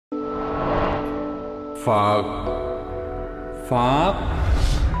Phật Pháp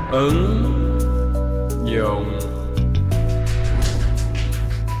ứng dụng.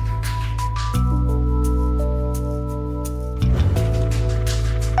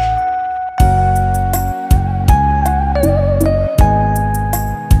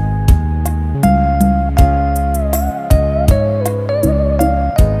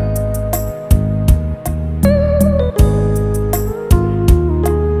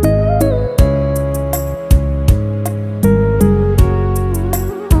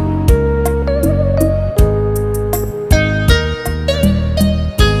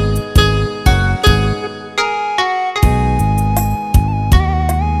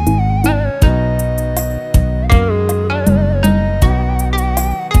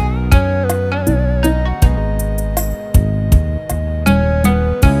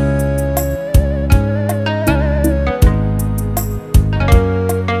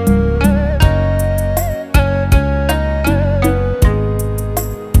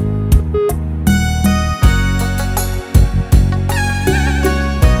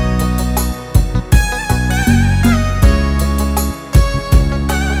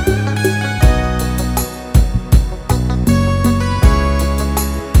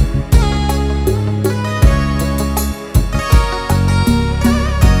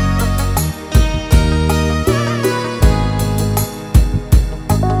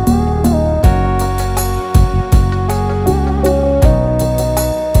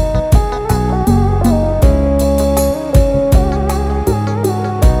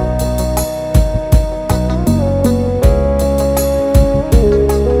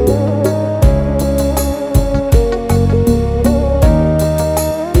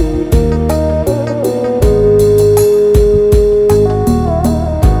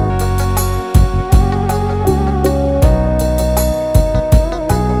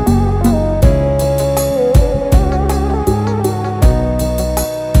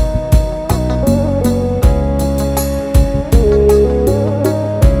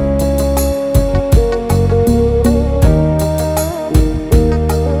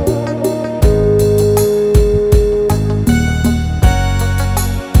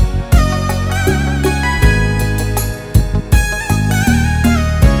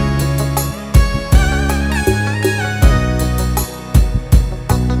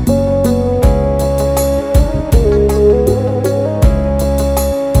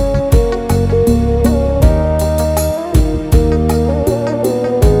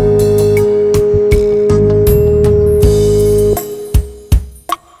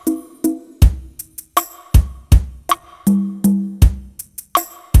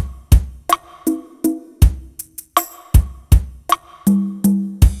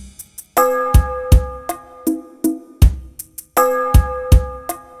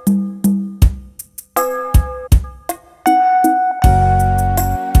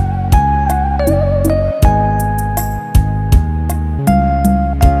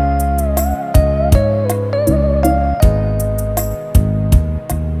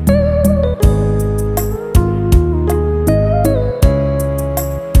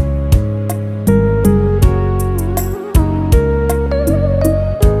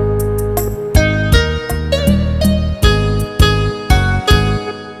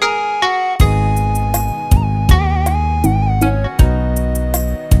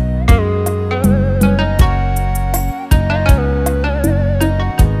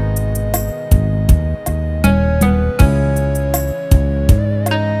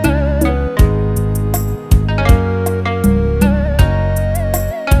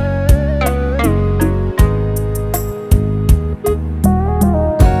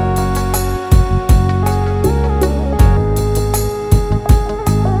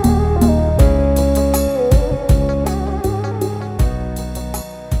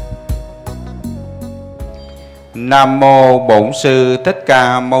 Nam mô Bổn Sư Thích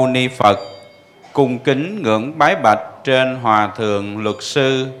Ca Mâu Ni Phật. Cung kính ngưỡng bái bạch trên Hòa Thượng Luật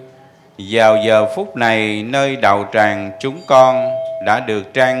Sư. Vào giờ phút này, nơi đạo tràng chúng con đã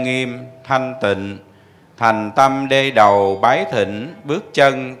được trang nghiêm, thanh tịnh, thành tâm đê đầu bái thỉnh bước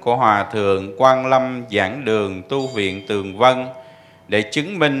chân của Hòa Thượng Quang Lâm giảng đường tu viện Tường Vân để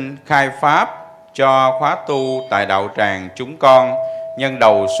chứng minh khai Pháp cho khóa tu tại đạo tràng chúng con nhân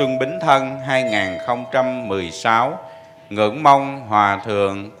đầu Xuân Bính Thân 2016. Ngưỡng mong Hòa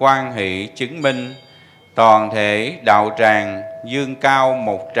Thượng quan hỷ chứng minh. Toàn thể đạo tràng dương cao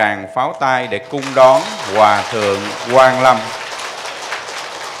một tràng pháo tay để cung đón Hòa Thượng Quang Lâm.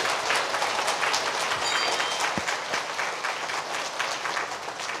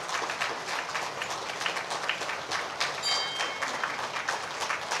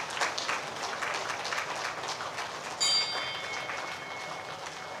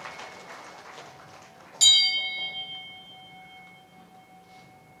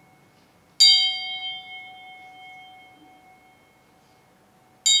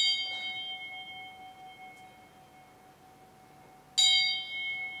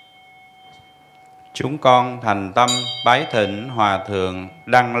 Chúng con thành tâm bái thỉnh Hòa Thượng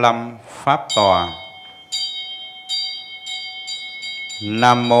Đăng Lâm Pháp Tòa.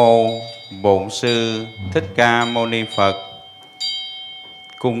 Nam Mô Bổn Sư Thích Ca Mâu Ni Phật.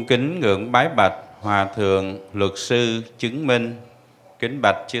 Cung kính ngưỡng bái bạch Hòa Thượng Luật Sư chứng minh. Kính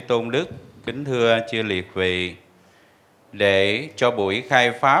bạch chư Tôn Đức, kính thưa chư liệt vị, để cho buổi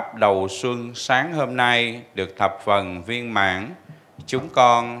khai Pháp đầu xuân sáng hôm nay được thập phần viên mãn, chúng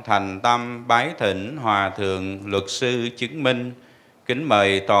con thành tâm bái thỉnh Hòa Thượng Luật Sư chứng minh, kính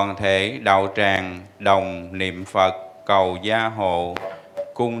mời toàn thể đạo tràng đồng niệm Phật cầu gia hộ,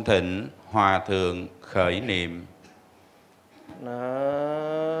 cung thỉnh Hòa Thượng khởi niệm. Nam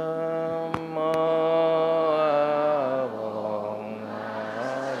mô Bổn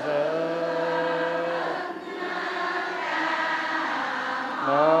Sư Mâu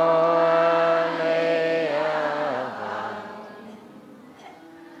Ni Phật.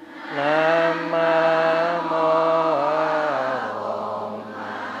 Nam mô Bổn Sư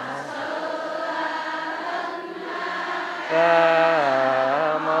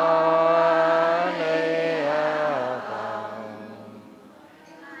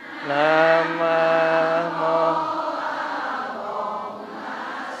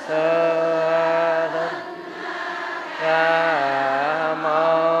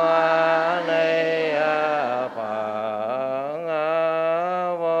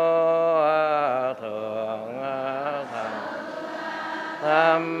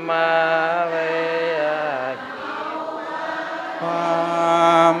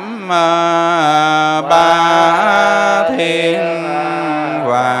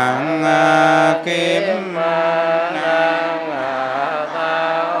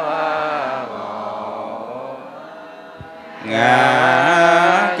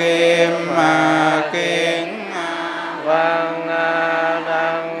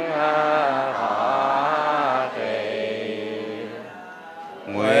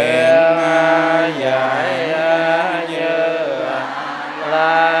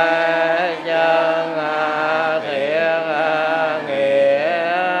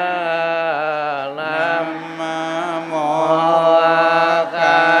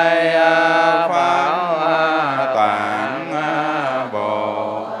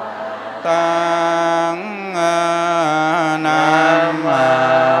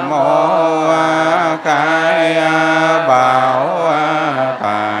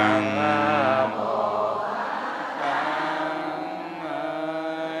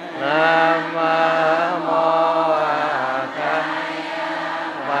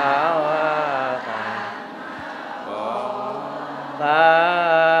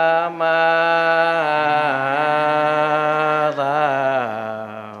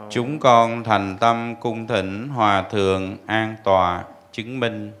Chúng con thành tâm cung thỉnh Hòa Thượng an tọa chứng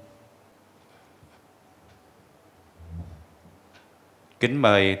minh. Kính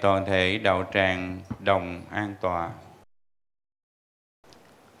mời toàn thể đạo tràng đồng an tọa.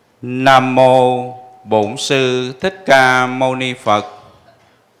 Nam Mô Bổn Sư Thích Ca Mâu Ni Phật.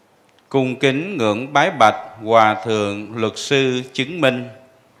 Cung kính ngưỡng bái bạch Hòa Thượng Luật Sư chứng minh.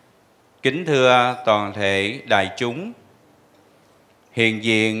 Kính thưa toàn thể đại chúng, hiện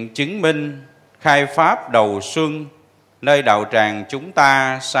diện chứng minh khai Pháp đầu xuân nơi đạo tràng chúng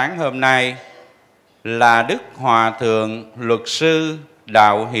ta sáng hôm nay là Đức Hòa Thượng Luật Sư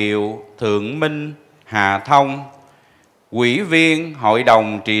Đạo Hiệu Thượng Minh Hà Thông, Ủy viên Hội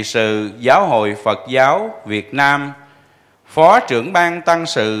đồng Trị sự Giáo hội Phật giáo Việt Nam, Phó trưởng ban Tăng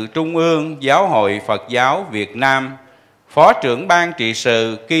sự Trung ương Giáo hội Phật giáo Việt Nam, Phó trưởng ban trị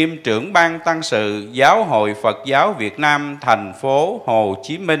sự kiêm trưởng ban Tăng sự Giáo hội Phật giáo Việt Nam thành phố Hồ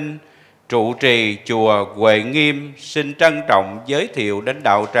Chí Minh, trụ trì chùa Huệ Nghiêm, xin trân trọng giới thiệu đến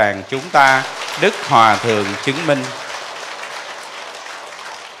đạo tràng chúng ta Đức Hòa Thượng chứng minh.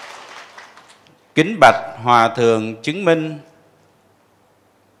 Kính bạch Hòa Thượng chứng minh,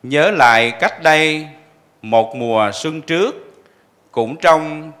 nhớ lại cách đây một mùa xuân trước, cũng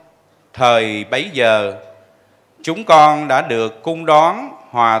trong thời bấy giờ, chúng con đã được cung đón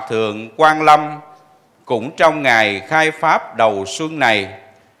Hòa Thượng Quang Lâm cũng trong ngày khai Pháp đầu xuân này.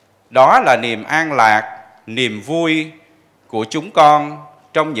 Đó là niềm an lạc, niềm vui của chúng con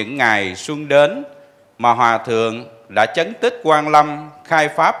trong những ngày xuân đến mà Hòa Thượng đã chấn tích Quang Lâm khai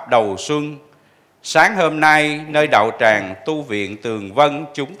Pháp đầu xuân. Sáng hôm nay nơi đạo tràng tu viện Tường Vân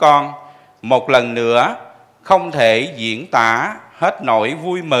chúng con một lần nữa không thể diễn tả hết nỗi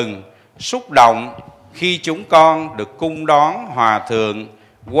vui mừng, xúc động khi chúng con được cung đón Hòa Thượng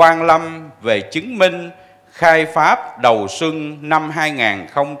Quang Lâm về chứng minh khai Pháp đầu xuân năm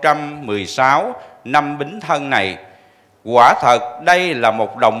 2016 năm Bính Thân này. Quả thật đây là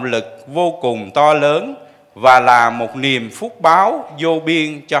một động lực vô cùng to lớn và là một niềm phúc báo vô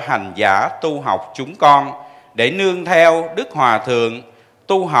biên cho hành giả tu học chúng con, để nương theo Đức Hòa Thượng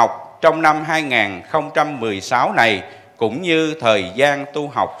tu học trong năm 2016 này, cũng như thời gian tu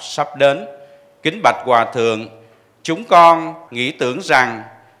học sắp đến. Kính bạch Hòa Thượng, chúng con nghĩ tưởng rằng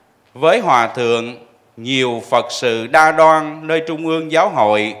với Hòa Thượng nhiều Phật sự đa đoan nơi Trung ương Giáo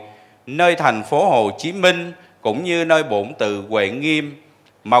hội, nơi thành phố Hồ Chí Minh, cũng như nơi bổn tự Huệ Nghiêm,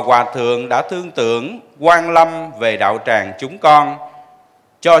 mà Hòa Thượng đã thương tưởng quan lâm về đạo tràng chúng con,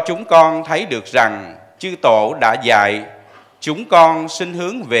 cho chúng con thấy được rằng chư Tổ đã dạy chúng con xin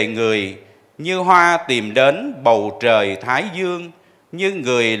hướng về người, như hoa tìm đến bầu trời Thái Dương, như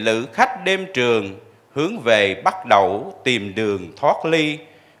người lữ khách đêm trường hướng về Bắc Đẩu tìm đường thoát ly.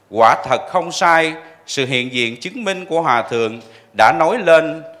 Quả thật không sai, sự hiện diện chứng minh của Hòa Thượng đã nói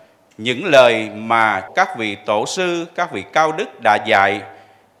lên những lời mà các vị tổ sư, các vị cao đức đã dạy.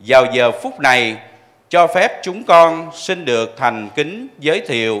 Vào giờ phút này, cho phép chúng con xin được thành kính giới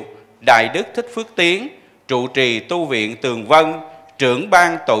thiệu Đại Đức Thích Phước Tiến, trụ trì tu viện Tường Vân, trưởng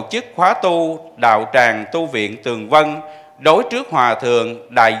ban tổ chức khóa tu đạo tràng tu viện Tường Vân, đối trước Hòa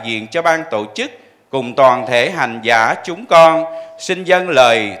Thượng đại diện cho ban tổ chức cùng toàn thể hành giả chúng con xin dâng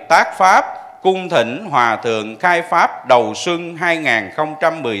lời tác pháp cung thỉnh Hòa Thượng khai Pháp đầu xuân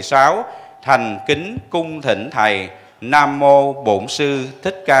 2016, thành kính cung thỉnh Thầy. Nam Mô Bổn Sư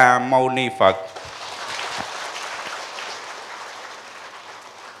Thích Ca Mâu Ni Phật.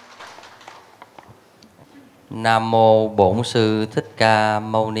 Nam Mô Bổn Sư Thích Ca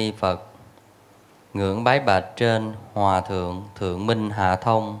Mâu Ni Phật. Ngưỡng bái bạch trên Hòa Thượng Thượng Minh Hạ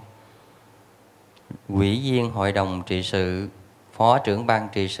Thông, Ủy viên Hội đồng trị sự, Phó trưởng ban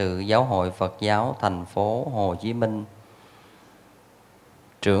trị sự Giáo hội Phật giáo thành phố Hồ Chí Minh,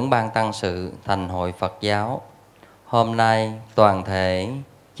 trưởng ban tăng sự Thành hội Phật giáo. Hôm nay toàn thể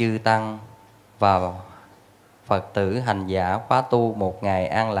chư tăng và Phật tử hành giả khóa tu một ngày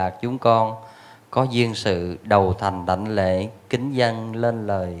an lạc chúng con có duyên sự đầu thành đảnh lễ kính dâng lên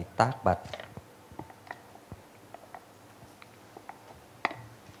lời tác bạch.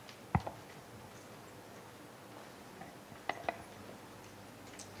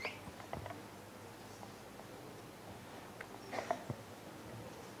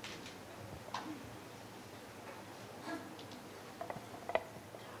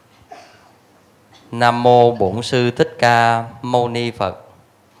 Nam Mô Bổn Sư Thích Ca Mâu Ni Phật.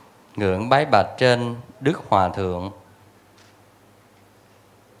 Ngưỡng bái bạch trên Đức Hòa Thượng.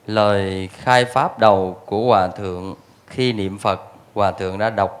 Lời khai Pháp đầu của Hòa Thượng khi niệm Phật, Hòa Thượng đã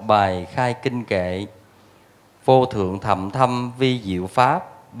đọc bài khai kinh kệ: vô thượng thậm thâm vi diệu Pháp,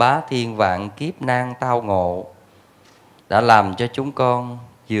 bá thiên vạn kiếp nan tao ngộ, đã làm cho chúng con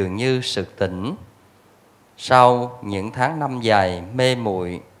dường như sực tỉnh sau những tháng năm dài mê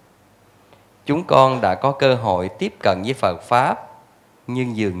muội. Chúng con đã có cơ hội tiếp cận với Phật Pháp,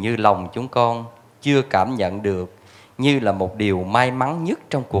 nhưng dường như lòng chúng con chưa cảm nhận được như là một điều may mắn nhất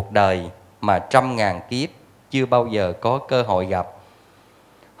trong cuộc đời mà trăm ngàn kiếp chưa bao giờ có cơ hội gặp.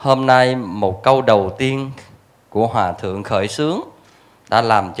 Hôm nay một câu đầu tiên của Hòa Thượng khởi xướng đã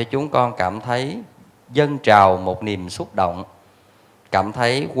làm cho chúng con cảm thấy dâng trào một niềm xúc động, cảm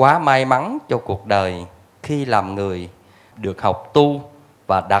thấy quá may mắn cho cuộc đời khi làm người được học tu,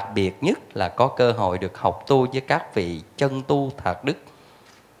 và đặc biệt nhất là có cơ hội được học tu với các vị chân tu thạc đức.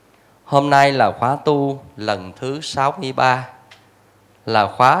 Hôm nay là khóa tu lần thứ 63, là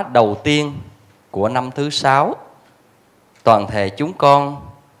khóa đầu tiên của năm thứ 6. Toàn thể chúng con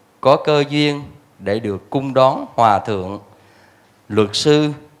có cơ duyên để được cung đón Hòa Thượng luật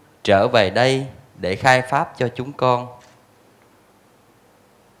sư trở về đây để khai Pháp cho chúng con.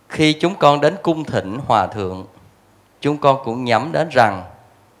 Khi chúng con đến cung thỉnh Hòa Thượng, chúng con cũng nhắm đến rằng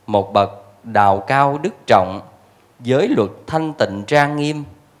một bậc đạo cao đức trọng, giới luật thanh tịnh trang nghiêm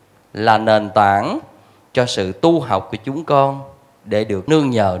là nền tảng cho sự tu học của chúng con, để được nương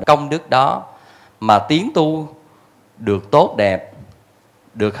nhờ công đức đó mà tiến tu được tốt đẹp,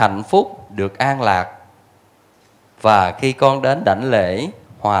 được hạnh phúc, được an lạc. Và khi con đến đảnh lễ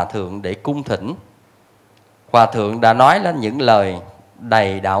Hòa Thượng để cung thỉnh, Hòa Thượng đã nói lên những lời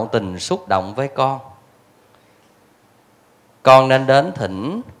đầy đạo tình xúc động với con. Con nên đến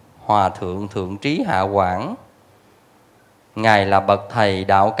thỉnh Hòa Thượng Thượng Trí Hạ Quảng. Ngài là bậc thầy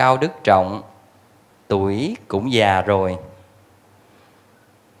đạo cao đức trọng, tuổi cũng già rồi.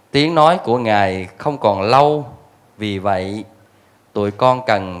 Tiếng nói của Ngài không còn lâu, vì vậy tụi con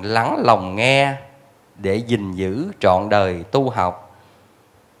cần lắng lòng nghe để gìn giữ trọn đời tu học.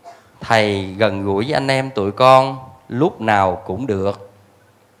 Thầy gần gũi với anh em tụi con lúc nào cũng được.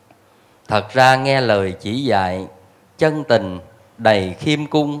 Thật ra nghe lời chỉ dạy chân tình, đầy khiêm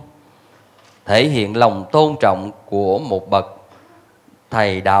cung, thể hiện lòng tôn trọng của một bậc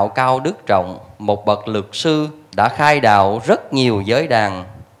thầy đạo cao đức trọng, một bậc luật sư đã khai đạo rất nhiều giới đàn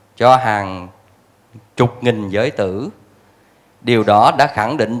cho hàng chục nghìn giới tử. Điều đó đã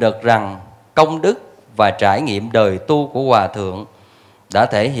khẳng định được rằng công đức và trải nghiệm đời tu của Hòa Thượng đã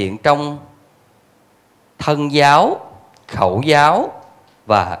thể hiện trong thân giáo, khẩu giáo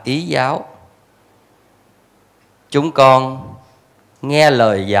và ý giáo. Chúng con nghe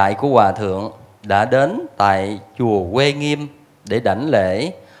lời dạy của Hòa Thượng đã đến tại chùa Quê Nghiêm để đảnh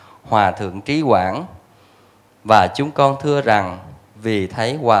lễ Hòa Thượng Trí Quảng. Và chúng con thưa rằng vì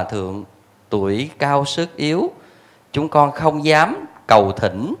thấy Hòa Thượng tuổi cao sức yếu, chúng con không dám cầu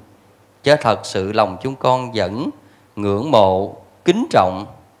thỉnh, chứ thật sự lòng chúng con vẫn ngưỡng mộ, kính trọng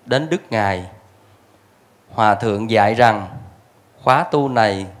đến Đức Ngài. Hòa Thượng dạy rằng khóa tu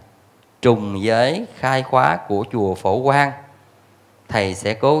này trùng với khai khóa của chùa Phổ Quang. Thầy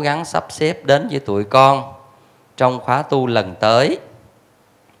sẽ cố gắng sắp xếp đến với tụi con trong khóa tu lần tới,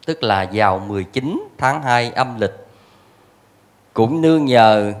 tức là vào 19 tháng 2 âm lịch. Cũng nương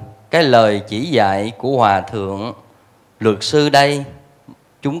nhờ cái lời chỉ dạy của Hòa Thượng luật sư đây,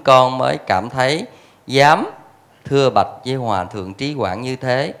 chúng con mới cảm thấy dám thưa bạch với Hòa Thượng Trí Quảng như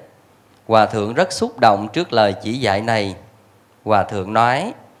thế. Hòa Thượng rất xúc động trước lời chỉ dạy này. Hòa Thượng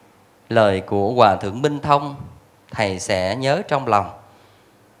nói lời của Hòa Thượng Minh Thông thầy sẽ nhớ trong lòng.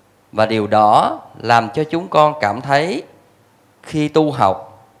 Và điều đó làm cho chúng con cảm thấy khi tu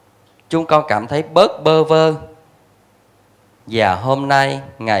học, chúng con cảm thấy bớt bơ vơ. Và hôm nay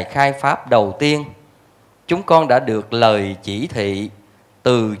ngày khai Pháp đầu tiên, chúng con đã được lời chỉ thị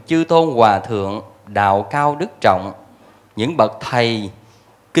từ chư tôn Hòa Thượng đạo cao đức trọng, những bậc thầy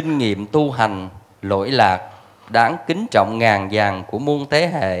kinh nghiệm tu hành lỗi lạc đáng kính trọng ngàn vàng của muôn thế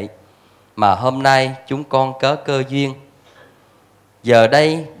hệ, mà hôm nay chúng con có cơ duyên. Giờ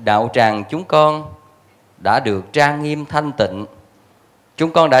đây đạo tràng chúng con đã được trang nghiêm thanh tịnh.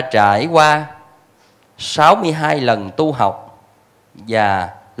 Chúng con đã trải qua 62 lần tu học,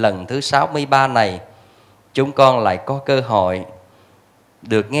 và lần thứ 63 này chúng con lại có cơ hội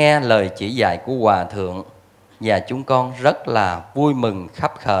được nghe lời chỉ dạy của Hòa Thượng, và chúng con rất là vui mừng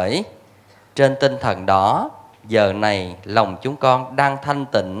khắp khởi. Trên tinh thần đó, giờ này lòng chúng con đang thanh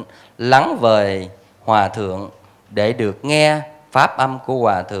tịnh lắng về Hòa Thượng để được nghe pháp âm của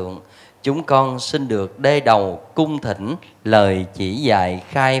Hòa Thượng. Chúng con xin được đê đầu cung thỉnh lời chỉ dạy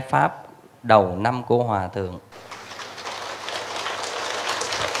khai Pháp đầu năm của Hòa Thượng.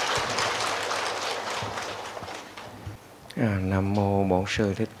 Nam mô Bổn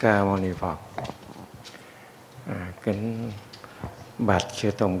Sư Thích Ca Mâu Ni Phật. Kính bạch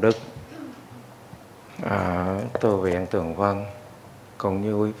chư tôn đức ở tu viện Tường Vân cũng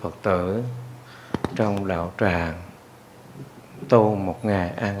như quý Phật tử trong đạo tràng tu một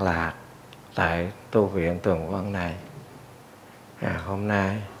ngày an lạc tại tu viện Tường Vân này. Hôm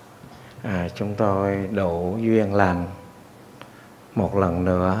nay chúng tôi đủ duyên lành một lần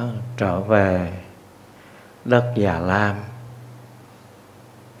nữa trở về đất Già Lam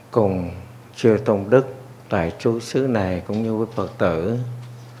cùng chư tôn đức tại trú xứ này cũng như quý Phật tử.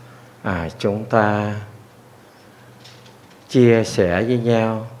 Chúng ta chia sẻ với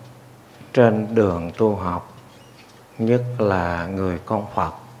nhau trên đường tu học, nhất là người con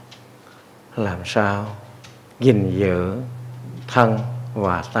Phật, làm sao gìn giữ thân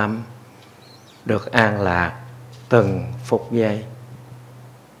và tâm được an lạc từng phút giây.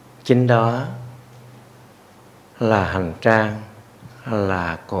 Chính đó là hành trang,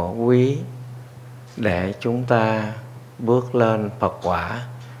 là cổ quý để chúng ta bước lên Phật quả,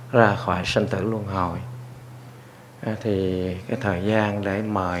 ra khỏi sanh tử luân hồi. Thì cái thời gian để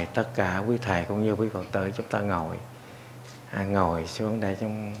mời tất cả quý thầy cũng như quý Phật tử chúng ta ngồi xuống để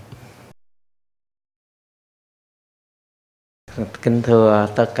trong. Kính thưa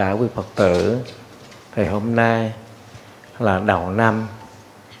tất cả quý Phật tử, thì hôm nay là đầu năm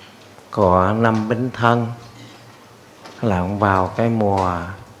của năm Bính Thân, là vào cái mùa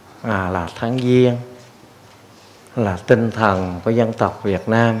là tháng Giêng, là tinh thần của dân tộc Việt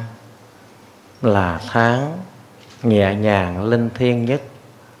Nam, là tháng nhẹ nhàng linh thiêng nhất.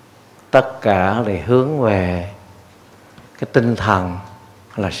 Tất cả để hướng về cái tinh thần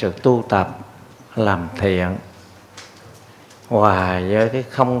là sự tu tập làm thiện, hòa với cái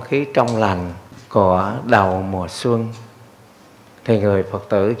không khí trong lành của đầu mùa xuân. Thì người Phật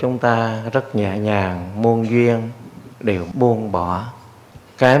tử chúng ta rất nhẹ nhàng, muôn duyên đều buông bỏ.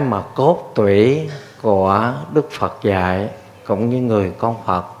 Cái mà cốt tủy của Đức Phật dạy cũng như người con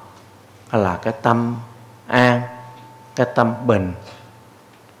Phật là cái tâm an, cái tâm bình.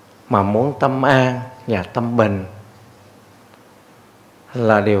 Mà muốn tâm an và tâm bình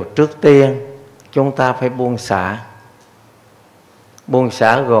là điều trước tiên chúng ta phải buông xả. Buông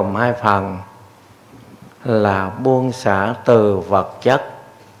xả gồm hai phần là buông xả từ vật chất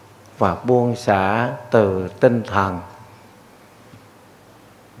và buông xả từ tinh thần.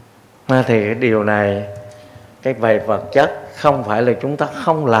 Thì cái điều này, cái về vật chất không phải là chúng ta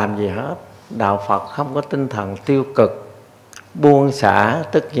không làm gì hết. Đạo Phật không có tinh thần tiêu cực. Buông xả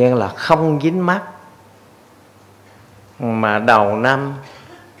tất nhiên là không dính mắc. Mà đầu năm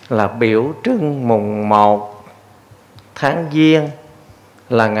là biểu trưng mùng 1 tháng Giêng,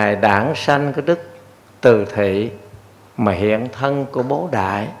 là ngày đản sanh của Đức Từ Thị mà hiện thân của Bố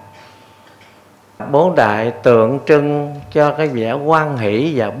Đại. Bố Đại tượng trưng cho cái vẻ hoan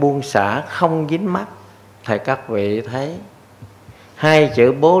hỷ và buông xả không dính mắc. Thầy các vị thấy hai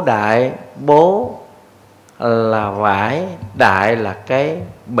chữ Bố Đại, bố là vải, đại là cái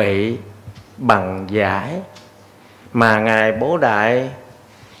bị bằng vải. Mà Ngài Bố Đại,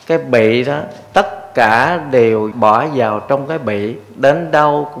 cái bị đó tất cả đều bỏ vào trong cái bị, đến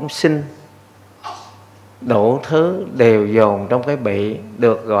đâu cũng xin, đủ thứ đều dồn trong cái bị,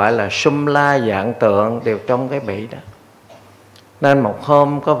 được gọi là sum la dạng tượng đều trong cái bị đó. Nên một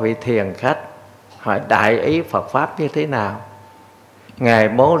hôm có vị thiền khách hỏi đại ý Phật Pháp như thế nào. Ngài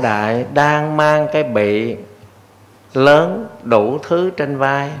Bố Đại đang mang cái bị lớn đủ thứ trên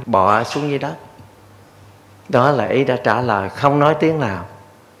vai bỏ xuống dưới đất. Đó là ý đã trả lời, không nói tiếng nào.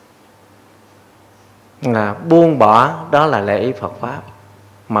 Là buông bỏ, đó là lễ ý Phật Pháp.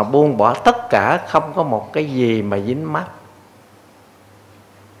 Mà buông bỏ tất cả, không có một cái gì mà dính mắc.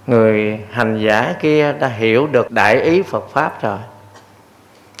 Người hành giả kia đã hiểu được đại ý Phật Pháp rồi.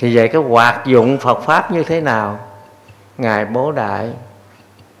 Thì vậy cái hoạt dụng Phật Pháp như thế nào? Ngài Bố Đại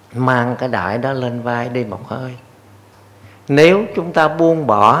mang cái đại đó lên vai đi một hơi. Nếu chúng ta buông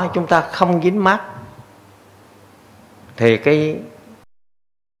bỏ, chúng ta không dính mắc, thì cái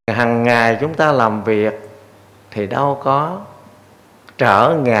hàng ngày chúng ta làm việc thì đâu có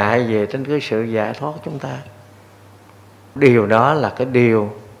trở ngại về trên cái sự giải thoát chúng ta. Điều đó là cái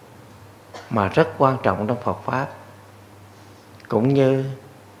điều mà rất quan trọng trong Phật Pháp. Cũng như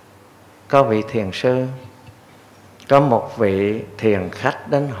có vị thiền sư, có một vị thiền khách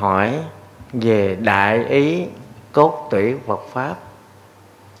đến hỏi về đại ý cốt tủy Phật Pháp.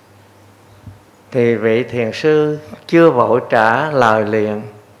 Thì vị thiền sư chưa vội trả lời liền.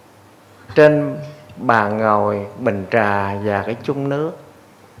 Trên bàn ngồi bình trà và cái chung nước,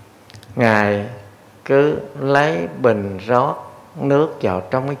 Ngài cứ lấy bình rót nước vào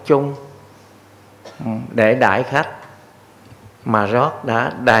trong cái chung để đãi khách. Mà rót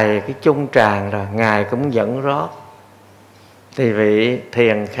đã đầy cái chung tràn rồi, Ngài cũng vẫn rót. Thì vị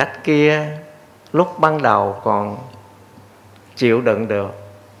thiền khách kia lúc ban đầu còn chịu đựng được,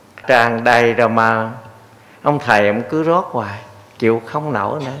 tràn đầy rồi mà ông thầy ông cứ rót hoài, chịu không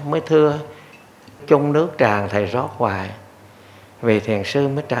nổi nữa, mới thưa chung nước tràn thầy rót hoài. Vị thiền sư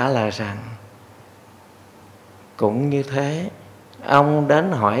mới trả lời rằng cũng như thế, ông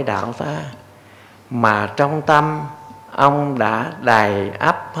đến hỏi đạo ta mà trong tâm ông đã đầy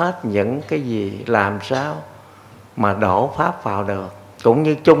ắp hết những cái gì, làm sao mà đổ Pháp vào được. Cũng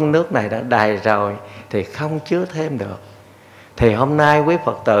như chung nước này đã đầy rồi thì không chứa thêm được. Thì hôm nay quý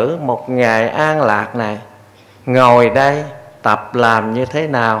Phật tử một ngày an lạc này, ngồi đây tập làm như thế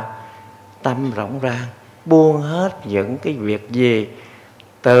nào? Tâm rộng ràng, buông hết những cái việc gì,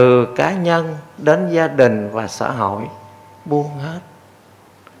 từ cá nhân đến gia đình và xã hội, buông hết.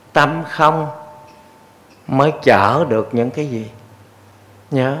 Tâm không mới chở được những cái gì.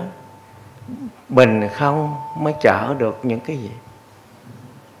 Nhớ, bình không mới chở được những cái gì.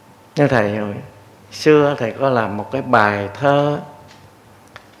 Như thầy hồi xưa thầy có làm một cái bài thơ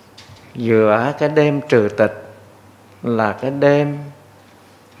giữa cái đêm trừ tịch, là cái đêm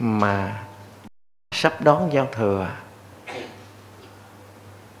mà sắp đón giao thừa,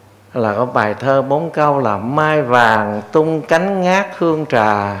 là có bài thơ 4 câu là: mai vàng tung cánh ngát hương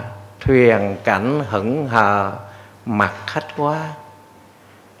trà, thuyền cảnh hững hờ mặt khách qua,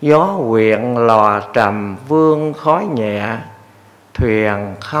 gió quyện lò trầm vương khói nhẹ,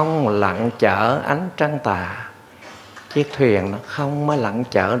 thuyền không lặng chở ánh trăng tà. Chiếc thuyền nó không mới lặng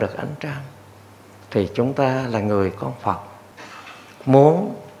chở được ánh trăng. Thì chúng ta là người con Phật,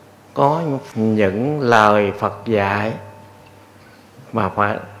 muốn có những lời Phật dạy mà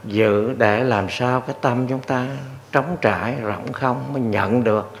phải giữ để làm sao cái tâm chúng ta trống trải, rộng không, mới nhận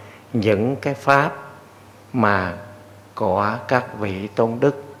được những cái pháp mà của các vị tôn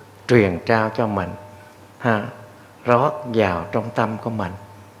đức truyền trao cho mình, rót vào trong tâm của mình.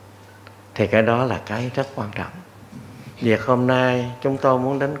 Thì cái đó là cái rất quan trọng. Việc hôm nay chúng tôi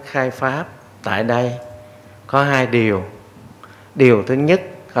muốn đến khai pháp tại đây có 2 điều Điều thứ nhất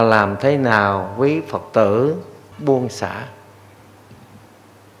là làm thế nào quý Phật tử buông xả.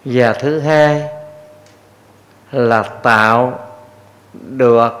 Và thứ hai là tạo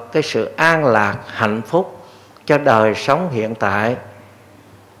được cái sự an lạc, hạnh phúc cho đời sống hiện tại,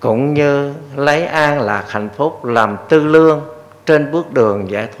 cũng như lấy an lạc, hạnh phúc làm tư lương trên bước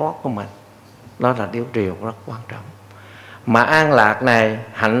đường giải thoát của mình. Đó là điều rất quan trọng. Mà an lạc này,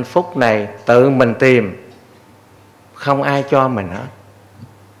 hạnh phúc này tự mình tìm, không ai cho mình hết.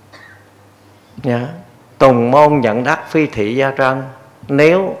 Nhớ, tùng môn nhận đắc phi thị gia trân.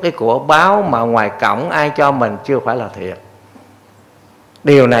 Nếu cái của báo mà ngoài cổng ai cho mình chưa phải là thiệt.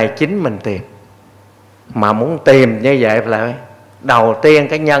 Điều này chính mình tìm. Mà muốn tìm như vậy là đầu tiên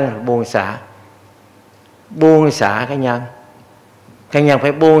cái nhân là buông xả. Buông xả cái nhân. Cái nhân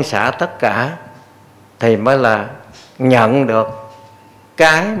phải buông xả tất cả thì mới là nhận được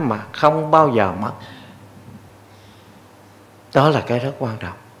cái mà không bao giờ mất. Đó là cái rất quan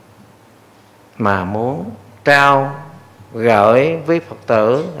trọng mà muốn trao gửi với Phật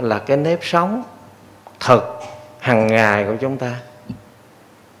tử, là cái nếp sống thực hàng ngày của chúng ta.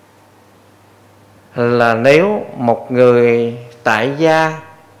 Là nếu một người tại gia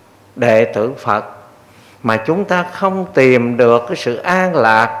đệ tử Phật mà chúng ta không tìm được cái sự an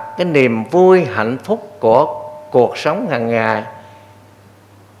lạc, cái niềm vui hạnh phúc của cuộc sống hàng ngày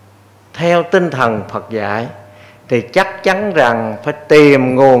theo tinh thần Phật dạy, thì chắc chắn rằng phải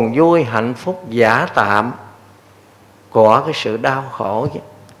tìm nguồn vui hạnh phúc giả tạm của cái sự đau khổ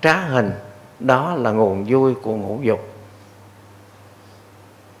trá hình. Đó là nguồn vui của ngũ dục.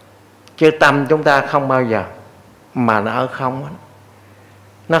 Chứ tâm chúng ta không bao giờ mà nó ở không.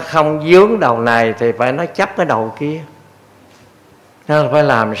 Nó không dướng đầu này thì phải nó chấp cái đầu kia. Nên phải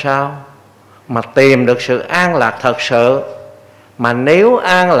làm sao mà tìm được sự an lạc thật sự. Mà nếu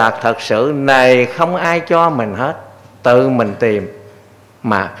an lạc thật sự này không ai cho mình hết, tự mình tìm,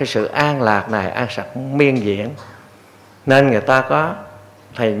 mà cái sự an lạc này an sạch miên diễn. Nên người ta có,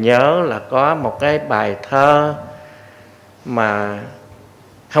 thầy nhớ là có một cái bài thơ mà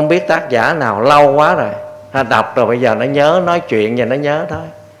không biết tác giả nào, lâu quá rồi, đọc rồi bây giờ nó nhớ, nói chuyện và nó nhớ thôi.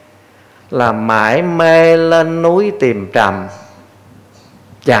 Là mãi mê lên núi tìm trầm,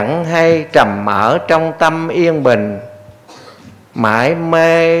 chẳng hay trầm ở trong tâm yên bình. Mãi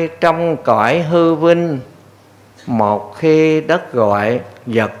mê trong cõi hư vinh, một khi đất gọi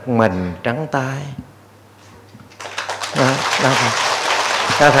giật mình trắng tay. Đó,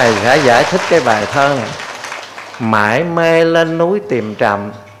 thầy đã giải thích cái bài thơ này. Mãi mê lên núi tìm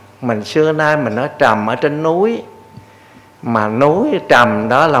trầm. Mình xưa nay mình nói trầm ở trên núi, mà núi trầm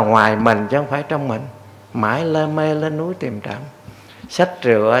đó là ngoài mình chứ không phải trong mình. Mãi mê lên núi tìm trầm, xách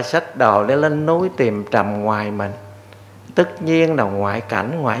rượu xách đồ để lên núi tìm trầm ngoài mình. Tất nhiên là ngoại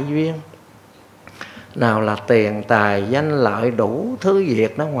cảnh, ngoại duyên, nào là tiền tài danh lợi, đủ thứ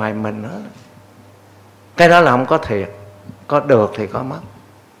việc nó ngoài mình hết. Cái đó là không có thiệt. Có được thì có mất.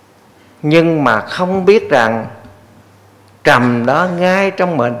 Nhưng mà không biết rằng trầm đó ngay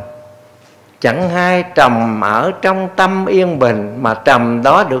trong mình. Chẳng hay trầm ở trong tâm yên bình. Mà trầm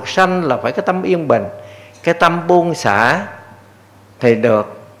đó được sanh là phải cái tâm yên bình, cái tâm buông xả thì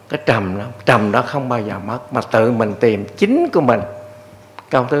được cái trầm đó. Trầm đó không bao giờ mất, mà tự mình tìm chính của mình.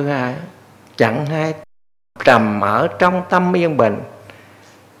 Câu thứ hai, chẳng hay trầm ở trong tâm yên bình.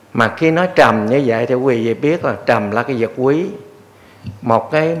 Mà khi nói trầm như vậy thì quý vị biết là trầm là cái vật quý.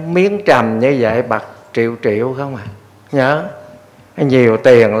 Một cái miếng trầm như vậy bạc triệu triệu không à. Nhớ, nhiều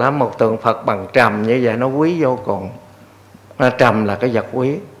tiền lắm, một tượng Phật bằng trầm như vậy nó quý vô cùng. Trầm là cái vật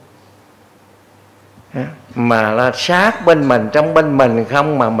quý. Mà là sát bên mình, trong bên mình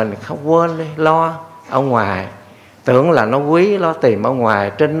không, mà mình không quên đi, lo ở ngoài. Tưởng là nó quý, lo tìm ở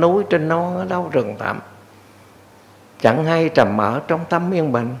ngoài, trên núi, trên non, ở đâu rừng tạm. Chẳng hay trầm ở trong tâm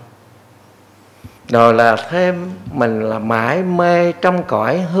yên bình. Rồi là thêm mình là mãi mê trong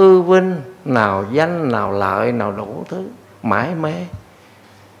cõi hư vinh, nào danh, nào lợi, nào đủ thứ, mãi mê.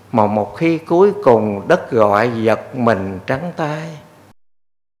 Mà một khi cuối cùng đất gọi giật mình trắng tay.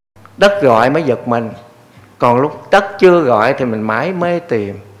 Đất gọi mới giật mình, còn lúc đất chưa gọi thì mình mãi mê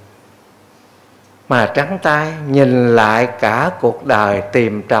tìm. Mà trắng tay nhìn lại cả cuộc đời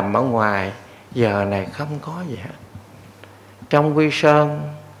tìm trầm ở ngoài, giờ này không có gì hết. Trong Quy Sơn,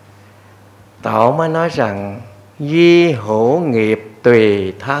 Tổ mới nói rằng duy hữu nghiệp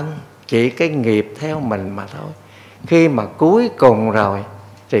tùy thân. Chỉ cái nghiệp theo mình mà thôi. Khi mà cuối cùng rồi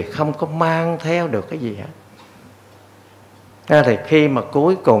thì không có mang theo được cái gì hết. Thì khi mà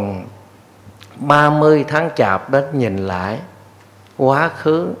cuối cùng 30 tháng Chạp đến nhìn lại quá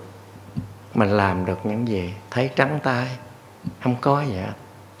khứ mình làm được những gì, thấy trắng tay, không có gì hết,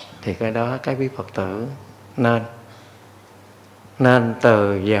 thì cái đó cái quý Phật tử nên Nên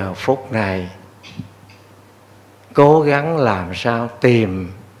từ giờ phút này cố gắng làm sao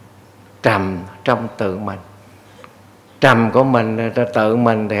tìm trầm trong tự mình. Trầm của mình, tự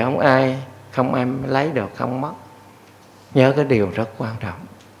mình thì không ai lấy được, không mất. Nhớ cái điều rất quan trọng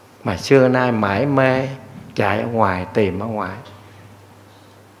mà xưa nay mãi mê chạy ở ngoài, tìm ở ngoài.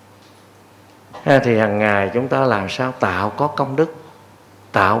 Thì hàng ngày chúng ta làm sao tạo có công đức,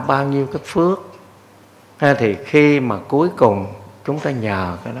 tạo bao nhiêu cái phước, thì khi mà cuối cùng chúng ta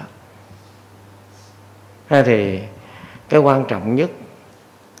nhờ cái đó. Thì cái quan trọng nhất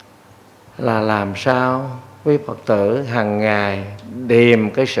là làm sao quý Phật tử hàng ngày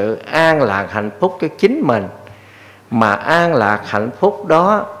tìm cái sự an lạc hạnh phúc cho chính mình. Mà an lạc hạnh phúc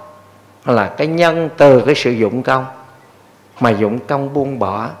đó là cái nhân từ cái sự dụng công. Mà dụng công buông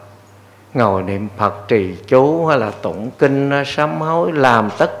bỏ, ngồi niệm Phật trì chú hay là tụng kinh sám hối, làm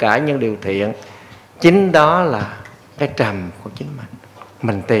tất cả những điều thiện, chính đó là cái trầm của chính mình.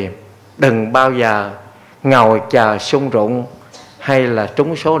 Mình tìm, đừng bao giờ ngồi chờ sung rụng hay là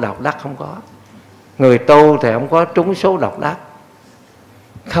trúng số độc đắc, không có. Người tu thì không có trúng số độc đắc.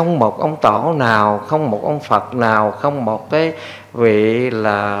 Không một ông tổ nào, không một ông Phật nào, không một cái vị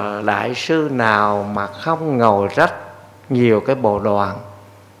là đại sư nào mà không ngồi rách nhiều cái bồ đoàn,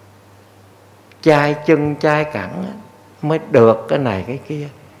 chai chân chai cẳng mới được cái này cái kia.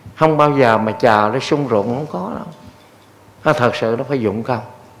 Không bao giờ mà chờ nó sung rụng, không có đâu. Nó thật sự nó phải dụng công.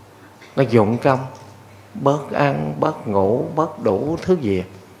 Nó dụng công, bớt ăn, bớt ngủ, bớt đủ thứ việc.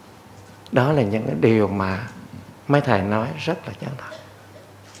 Đó là những cái điều mà mấy thầy nói rất là chân thật,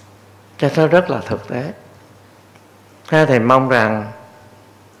 cho nó rất là thực tế. Thầy mong rằng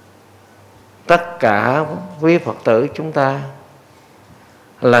tất cả quý Phật tử chúng ta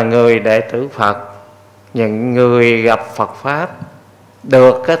là người đệ tử Phật, những người gặp Phật Pháp,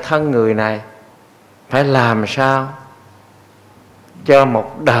 được cái thân người này, phải làm sao cho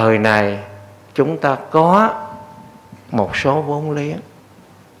một đời này chúng ta có một số vốn liếng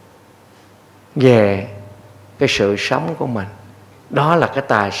về cái sự sống của mình. Đó là cái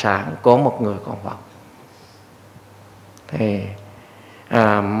tài sản của một người con Phật. Thì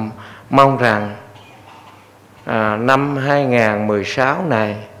mong rằng năm 2016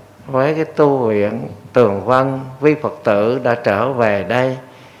 này, với cái tu viện Tường Vân, quý Phật tử đã trở về đây.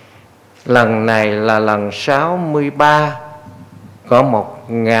 Lần này là lần 63 có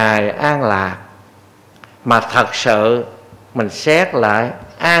một ngày an lạc. Mà thật sự mình xét lại,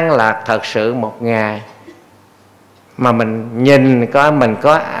 an lạc thật sự một ngày, mà mình nhìn coi mình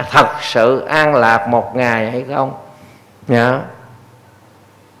có thật sự an lạc một ngày hay không nhớ.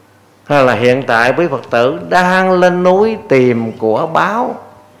 Hay là hiện tại quý Phật tử đang lên núi tìm của báo.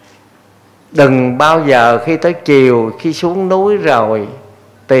 Đừng bao giờ khi tới chiều, khi xuống núi rồi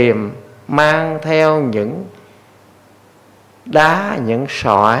tìm, mang theo những đá, những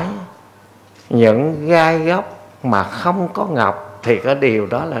sỏi, những gai góc mà không có ngọc, thì cái điều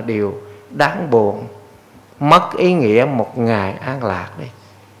đó là điều đáng buồn. Mất ý nghĩa một ngày an lạc đi.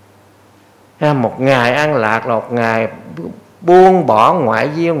 Một ngày an lạc là một ngày buông bỏ ngoại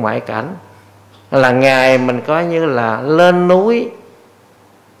duyên ngoại cảnh, là ngày mình coi như là lên núi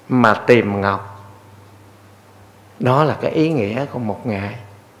mà tìm ngọc. Đó là cái ý nghĩa của một ngày.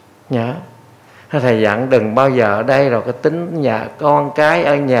 Nhớ thầy dặn đừng bao giờ ở đây rồi cái tính nhà con cái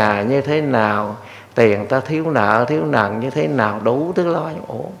ở nhà như thế nào, tiền ta thiếu nợ thiếu nần như thế nào, đủ thứ lo.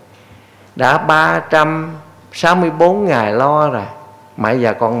 Ủa, đã 364 ngày lo rồi, mà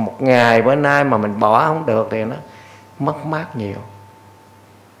giờ còn một ngày bữa nay mà mình bỏ không được thì nó mất mát nhiều.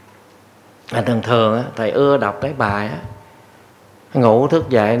 Thường thường thầy ưa đọc cái bài ngủ thức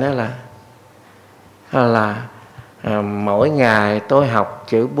dậy đó là mỗi ngày tôi học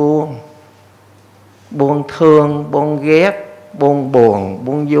chữ buông. Buông thương, buông ghét, buông buồn,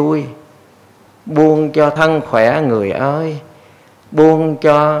 buông vui. Buông cho thân khỏe người ơi, buông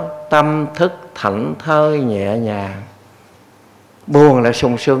cho tâm thức thảnh thơi nhẹ nhàng. Buông là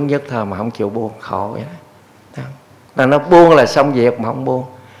sung sướng nhất thôi, mà không chịu buông khổ vậy đó. Là nó buông là xong việc mà không buông.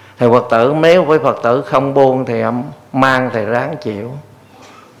 Thì Phật tử, nếu với Phật tử không buông thì ông mang thầy ráng chịu,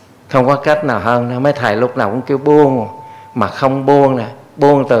 không có cách nào hơn nữa. Mấy thầy lúc nào cũng kêu buông, mà không buông nè,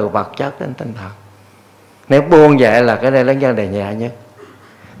 buông từ vật chất đến tinh thần. Nếu buông vậy là cái đây là vấn đề nhẹ nhất.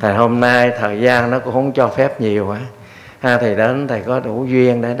 Thầy hôm nay thời gian nó cũng không cho phép nhiều thầy đến, thầy có đủ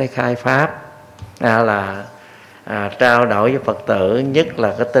duyên để khai pháp, trao đổi với Phật tử, nhất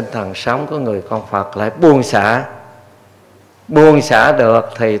là cái tinh thần sống của người con Phật lại buông xả. Buông xả được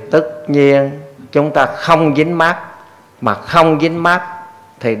thì tất nhiên chúng ta không dính mắc, mà không dính mắc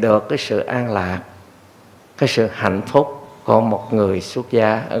thì được cái sự an lạc, cái sự hạnh phúc của một người xuất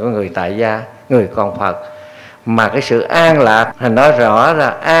gia, của người tại gia, người con Phật. Mà cái sự an lạc, Thầy nói rõ là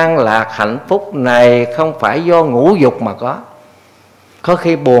an lạc hạnh phúc này không phải do ngũ dục mà có. Có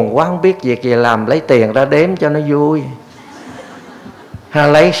khi buồn quá không biết việc gì làm, lấy tiền ra đếm cho nó vui,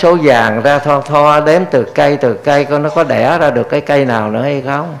 hay lấy số vàng ra thoa đếm từ cây coi nó có đẻ ra được cái cây nào nữa hay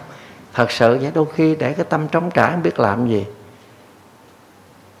không. Thật sự vậy, đôi khi để cái tâm trống trải không biết làm gì.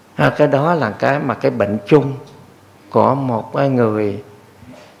 Cái đó là cái bệnh chung của một cái người,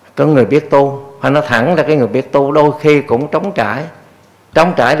 có người biết tu. Phải nói thẳng là cái người biết tu đôi khi cũng trống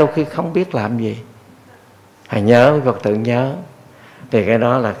trải đôi khi không biết làm gì. Hãy nhớ, Phật tự nhớ. Thì cái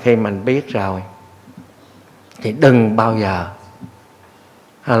đó là khi mình biết rồi thì đừng bao giờ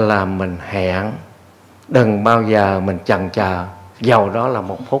là mình hẹn, đừng bao giờ mình chần chờ, dầu đó là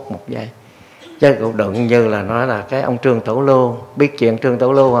 1 phút 1 giây. Chứ cũng đừng như là nói là cái ông Trương Tửu Lưu, biết chuyện Trương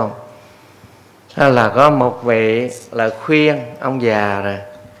Tửu Lưu không? Là có một vị là khuyên ông già rồi,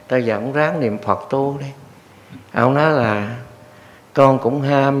 tới giờ ông ráng niệm Phật tu đi. Ông nói là con cũng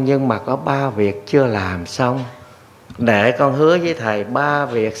ham nhưng mà có 3 việc chưa làm xong. Để con hứa với thầy 3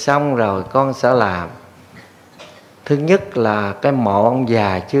 việc xong rồi con sẽ làm. Thứ nhất là cái mộ ông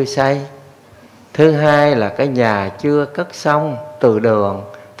già chưa xây. Thứ hai là cái nhà chưa cất xong từ đường.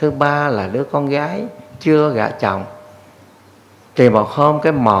 Thứ ba là đứa con gái chưa gả chồng. Thì một hôm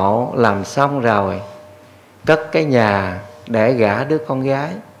cái mộ làm xong rồi, cất cái nhà để gả đứa con gái.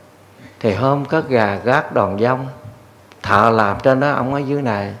 Thì hôm cất gà gác đòn dông, thợ làm trên đó ông ở dưới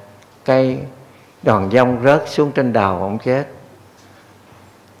này, cây đòn dông rớt xuống trên đầu ông chết.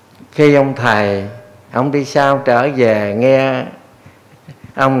 Khi ông thầy ông đi sau trở về nghe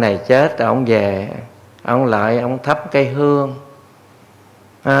ông này chết, ông về ông lại ông thắp cây hương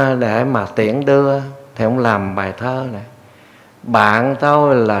để mà tiễn đưa. Thì ông làm bài thơ này: bạn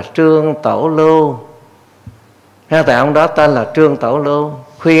tôi là Trương Tổ Lưu. Tại ông đó tên là Trương Tổ Lưu.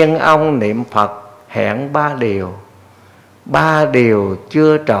 Khuyên ông niệm Phật hẹn 3 điều. 3 điều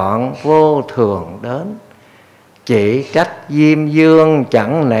chưa trọn vô thường đến. Chỉ trách Diêm Dương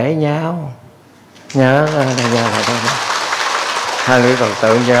chẳng nể nhau. Nhớ hai vị Phật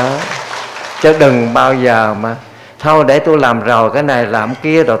tự nhớ. Chứ đừng bao giờ mà thôi để tôi làm rồi cái này làm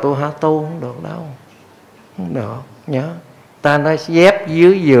kia rồi tôi tu, không được đâu. Không được, nhớ. Ta nói dép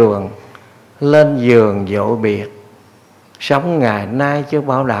dưới giường, lên giường dội biệt. Sống ngày nay chứ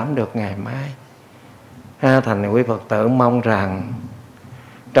bảo đảm được ngày mai. Thành quý Phật tử mong rằng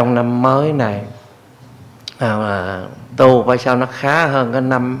trong năm mới này tu phải sao nó khá hơn cái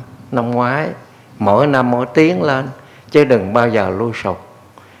năm ngoái. Mỗi năm mỗi tiến lên, chứ đừng bao giờ lui sụp.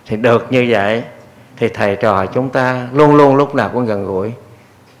 Thì được như vậy thì thầy trò chúng ta luôn luôn lúc nào cũng gần gũi,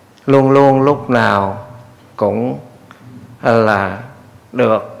 luôn luôn lúc nào cũng là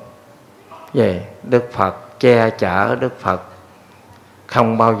được về Đức Phật che chở. Đức Phật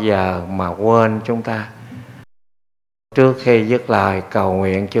không bao giờ mà quên chúng ta. Trước khi dứt lời cầu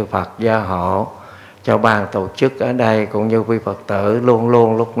nguyện chư Phật gia hộ cho ban tổ chức ở đây cũng như quý Phật tử luôn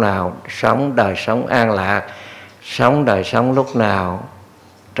luôn lúc nào sống đời sống an lạc, sống đời sống lúc nào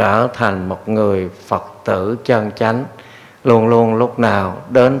trở thành một người Phật tử chân chánh, luôn luôn lúc nào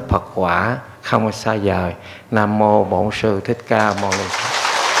đến Phật quả không xa vời. Nam mô Bổn Sư Thích Ca Mâu Ni Phật.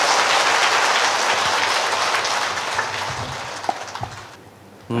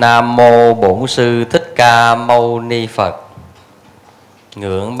 Nam mô Bổn Sư Thích Ca Mâu Ni Phật.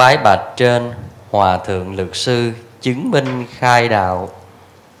 Ngưỡng bái bạch trên Hòa Thượng Lực Sư chứng minh khai đạo.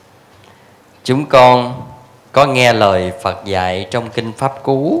 Chúng con có nghe lời Phật dạy trong kinh Pháp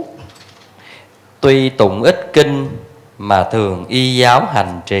Cú. Tuy tụng ít kinh mà thường y giáo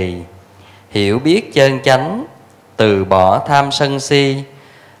hành trì, hiểu biết chân chánh, từ bỏ tham sân si,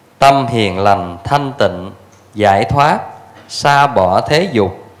 tâm hiền lành thanh tịnh, giải thoát, xa bỏ thế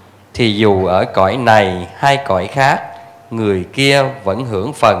dục, thì dù ở cõi này hay cõi khác, người kia vẫn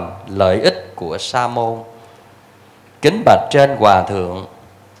hưởng phần lợi ích của sa môn. Kính bạch trên Hòa Thượng,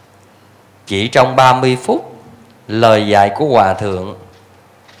 chỉ trong 30 phút, lời dạy của Hòa Thượng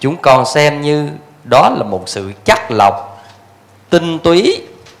chúng con xem như đó là một sự chắc lọc tinh túy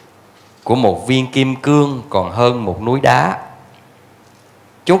của một viên kim cương còn hơn một núi đá.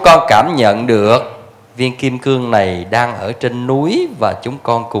 Chúng con cảm nhận được viên kim cương này đang ở trên núi và chúng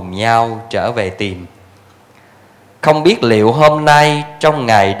con cùng nhau trở về tìm. Không biết liệu hôm nay trong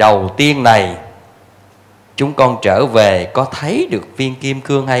ngày đầu tiên này chúng con trở về có thấy được viên kim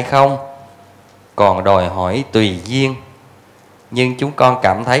cương hay không, còn đòi hỏi tùy duyên. Nhưng chúng con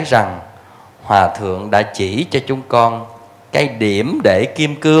cảm thấy rằng Hòa Thượng đã chỉ cho chúng con cái điểm để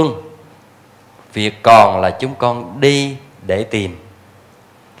kim cương. Việc còn là chúng con đi để tìm.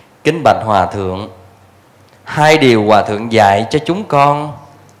 Kính bạch Hòa Thượng, 2 điều Hòa Thượng dạy cho chúng con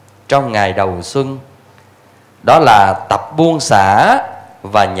trong ngày đầu xuân đó là tập buông xả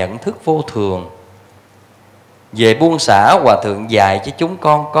và nhận thức vô thường. Về buông xả, Hòa Thượng dạy cho chúng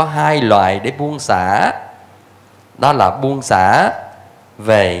con có hai loại để buông xả. Đó là buông xả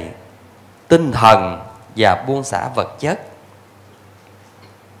về tinh thần và buông xả vật chất.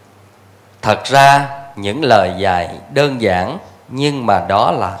 Thật ra những lời dạy đơn giản, nhưng mà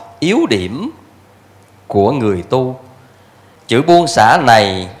đó là yếu điểm của người tu. Chữ buông xả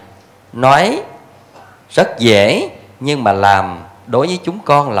này nói rất dễ, nhưng mà làm đối với chúng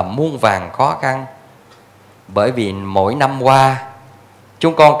con là muôn vàn khó khăn. Bởi vì mỗi năm qua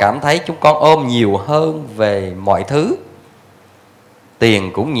chúng con cảm thấy chúng con ôm nhiều hơn về mọi thứ.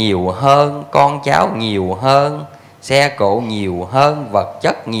 Tiền cũng nhiều hơn, con cháu nhiều hơn, xe cộ nhiều hơn, vật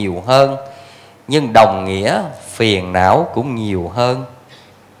chất nhiều hơn, nhưng đồng nghĩa phiền não cũng nhiều hơn.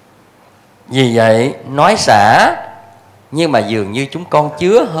 Vì vậy nói xả, nhưng mà dường như chúng con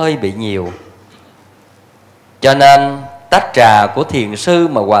chứa hơi bị nhiều. Cho nên tách trà của thiền sư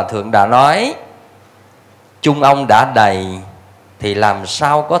mà Hòa Thượng đã nói chung ông đã đầy, thì làm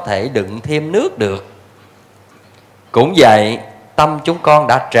sao có thể đựng thêm nước được. Cũng vậy, tâm chúng con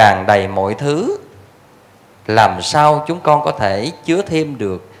đã tràn đầy mọi thứ, làm sao chúng con có thể chứa thêm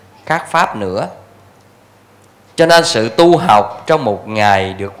được các pháp nữa. Cho nên sự tu học trong một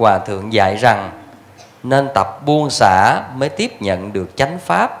ngày được Hòa Thượng dạy rằng nên tập buông xả mới tiếp nhận được chánh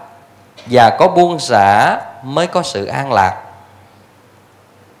pháp, và có buông xả mới có sự an lạc.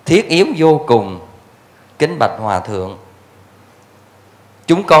 Thiết yếu vô cùng. Kính bạch Hòa Thượng,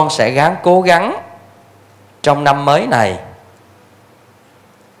 chúng con sẽ gắng cố gắng trong năm mới này.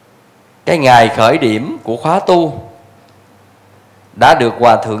 Cái ngày khởi điểm của khóa tu đã được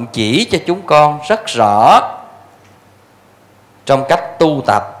Hòa Thượng chỉ cho chúng con rất rõ trong cách tu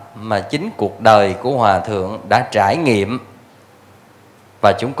tập mà chính cuộc đời của Hòa Thượng đã trải nghiệm.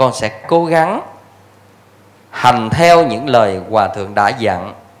 Và chúng con sẽ cố gắng hành theo những lời Hòa Thượng đã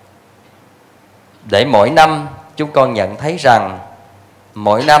dặn, để mỗi năm chúng con nhận thấy rằng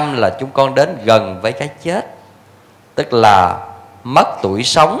mỗi năm là chúng con đến gần với cái chết, tức là mất tuổi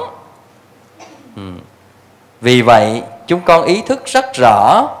sống. Vì vậy chúng con ý thức rất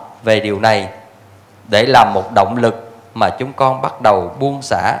rõ về điều này, để làm một động lực mà chúng con bắt đầu buông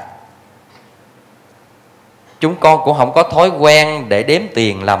xả. Chúng con cũng không có thói quen để đếm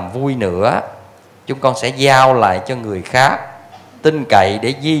tiền làm vui nữa. Chúng con sẽ giao lại cho người khác, tin cậy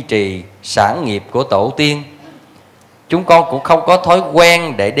để duy trì sản nghiệp của tổ tiên. Chúng con cũng không có thói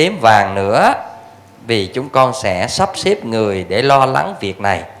quen để đếm vàng nữa, vì chúng con sẽ sắp xếp người để lo lắng việc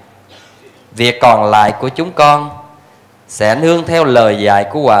này. Việc còn lại của chúng con sẽ nương theo lời dạy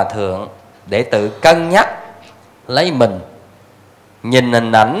của Hòa Thượng, để tự cân nhắc lấy mình, nhìn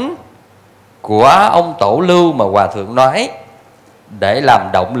hình ảnh của ông Tổ Lưu mà Hòa Thượng nói, để làm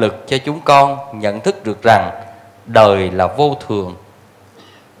động lực cho chúng con nhận thức được rằng đời là vô thường.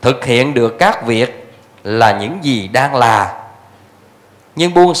 Thực hiện được các việc là những gì đang là.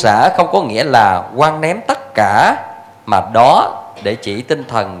 Nhưng buông xả không có nghĩa là quăng ném tất cả, mà đó để chỉ tinh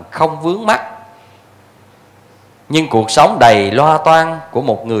thần không vướng mắc. Nhưng cuộc sống đầy loa toan của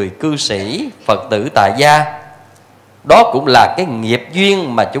một người cư sĩ Phật tử tại gia, đó cũng là cái nghiệp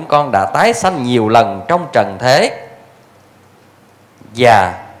duyên mà chúng con đã tái sanh nhiều lần trong trần thế.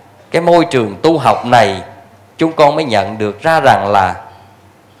 Và cái môi trường tu học này, chúng con mới nhận được ra rằng là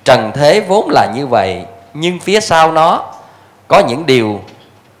trần thế vốn là như vậy, nhưng phía sau nó có những điều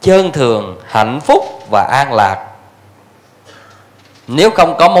chơn thường, hạnh phúc và an lạc. Nếu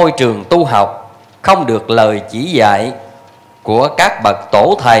không có môi trường tu học, không được lời chỉ dạy của các bậc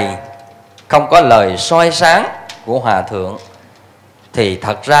tổ thầy, không có lời soi sáng của Hòa Thượng, thì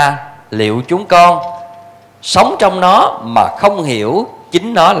thật ra liệu chúng con sống trong nó mà không hiểu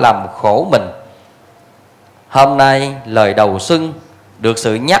chính nó làm khổ mình. Hôm nay lời đầu xuân được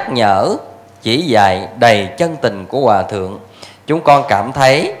sự nhắc nhở, chỉ dạy đầy chân tình của Hòa Thượng, chúng con cảm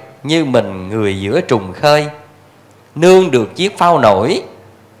thấy như mình người giữa trùng khơi, nương được chiếc phao nổi.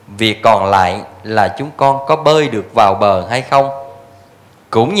 Việc còn lại là chúng con có bơi được vào bờ hay không.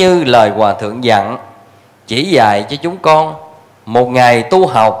 Cũng như lời Hòa Thượng dặn, chỉ dạy cho chúng con một ngày tu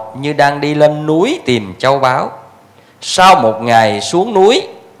học như đang đi lên núi tìm châu báu. Sau một ngày xuống núi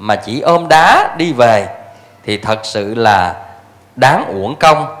mà chỉ ôm đá đi về, thì thật sự là đáng uổng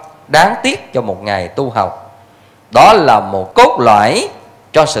công, đáng tiếc cho một ngày tu học. Đó là một cốt lõi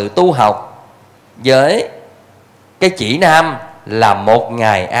cho sự tu học, với cái chỉ nam là một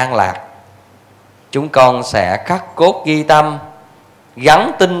ngày an lạc. Chúng con sẽ khắc cốt ghi tâm,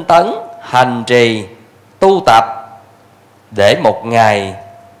 gắn tinh tấn, hành trì, tu tập, để một ngày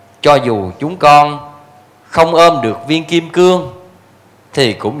cho dù chúng con không ôm được viên kim cương,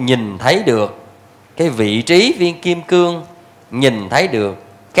 thì cũng nhìn thấy được cái vị trí viên kim cương, nhìn thấy được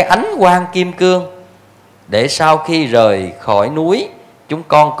cái ánh quang kim cương, để sau khi rời khỏi núi, chúng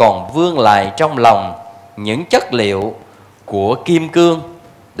con còn vương lại trong lòng những chất liệu của kim cương,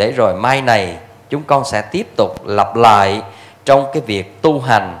 để rồi mai này chúng con sẽ tiếp tục lặp lại trong cái việc tu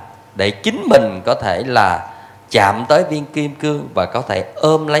hành, để chính mình có thể là chạm tới viên kim cương và có thể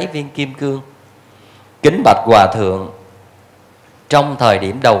ôm lấy viên kim cương. Kính bạch Hòa Thượng, trong thời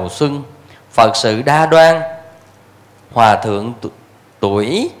điểm đầu xuân, Phật sự đa đoan, Hòa Thượng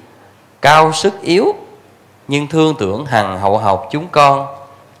tuổi cao sức yếu, nhưng thương tưởng hằng hậu học chúng con,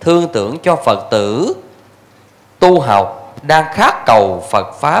 thương tưởng cho Phật tử tu học đang khát cầu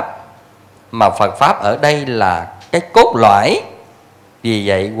Phật Pháp, mà Phật Pháp ở đây là cái cốt lõi. Vì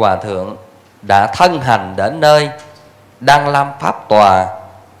vậy Hòa Thượng đã thân hành đến nơi, đang làm pháp tòa,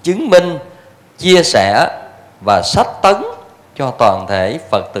 chứng minh, chia sẻ và sách tấn cho toàn thể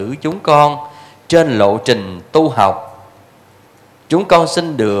Phật tử chúng con trên lộ trình tu học. Chúng con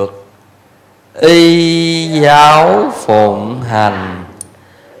xin được y giáo phụng hành,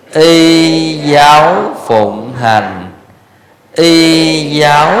 y giáo phụng hành, y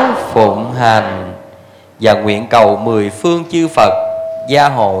giáo phụng hành, và nguyện cầu mười phương chư Phật gia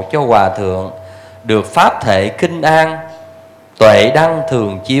hộ cho Hòa Thượng được pháp thể kinh an, tuệ đăng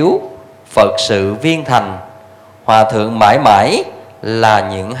thường chiếu, Phật sự viên thành. Hòa Thượng mãi mãi là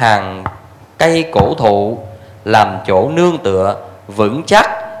những hàng cây cổ thụ, làm chỗ nương tựa vững chắc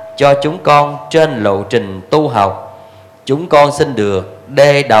cho chúng con trên lộ trình tu học. Chúng con xin được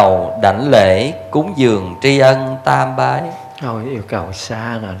đê đầu đảnh lễ cúng dường tri ân tam bái. Thôi yêu cầu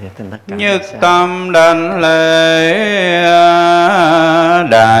xa rồi thì tất cả nhất tâm đảnh lễ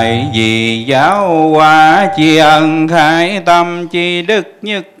đại vị giáo hóa tri ân khai tâm chi đức.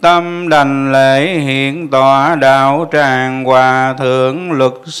 Nhất tâm đảnh lễ hiện tọa đạo tràng Hòa Thượng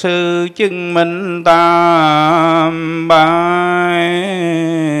luật sư chứng minh tam bái.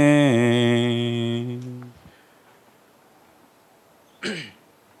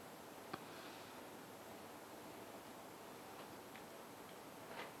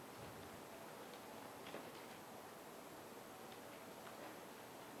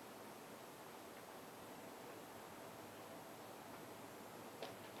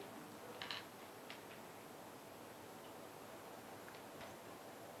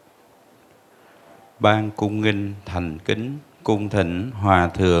 Ban cung nghinh thành kính cung thỉnh Hòa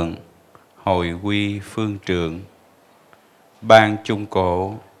Thượng hồi quy phương trượng. Ban chung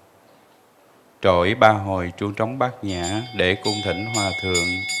cổ trỗi ba hồi chuông trống bát nhã để cung thỉnh Hòa Thượng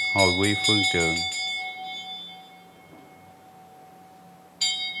hồi quy phương trượng.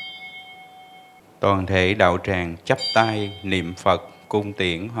 Toàn thể đạo tràng chắp tay niệm Phật cung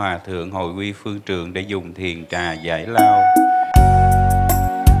tiễn Hòa Thượng hồi quy phương trượng để dùng thiền trà giải lao.